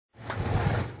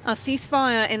A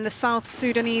ceasefire in the South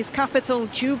Sudanese capital,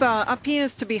 Juba,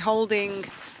 appears to be holding.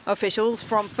 Officials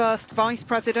from First Vice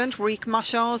President Riek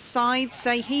Machar's side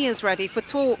say he is ready for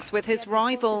talks with his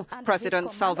rival,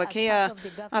 President Salva Kiir.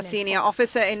 A senior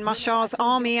officer in Machar's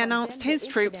army announced his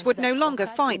troops would no longer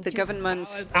fight the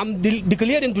government. I'm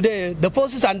declaring today the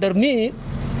forces under me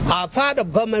are part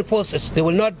of government forces. They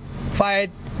will not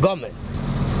fight government.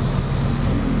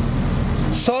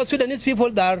 South Sudanese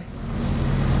people that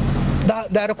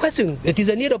are requesting, it is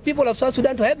a need of people of South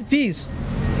Sudan to have peace.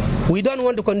 We don't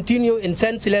want to continue in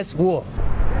senseless war.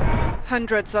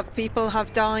 Hundreds of people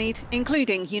have died,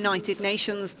 including United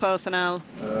Nations personnel.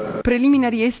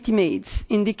 Preliminary estimates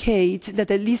indicate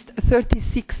that at least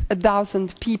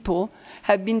 36,000 people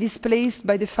have been displaced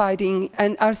by the fighting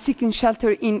and are seeking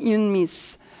shelter in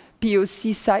UNMISS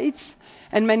POC sites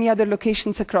and many other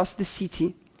locations across the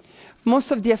city.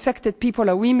 Most of the affected people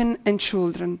are women and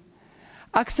children.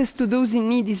 Access to those in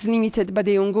need is limited by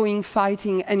the ongoing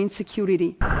fighting and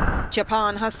insecurity.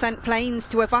 Japan has sent planes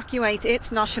to evacuate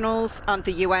its nationals, and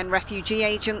the UN Refugee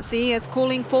Agency is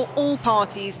calling for all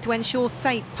parties to ensure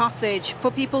safe passage for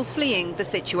people fleeing the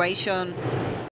situation.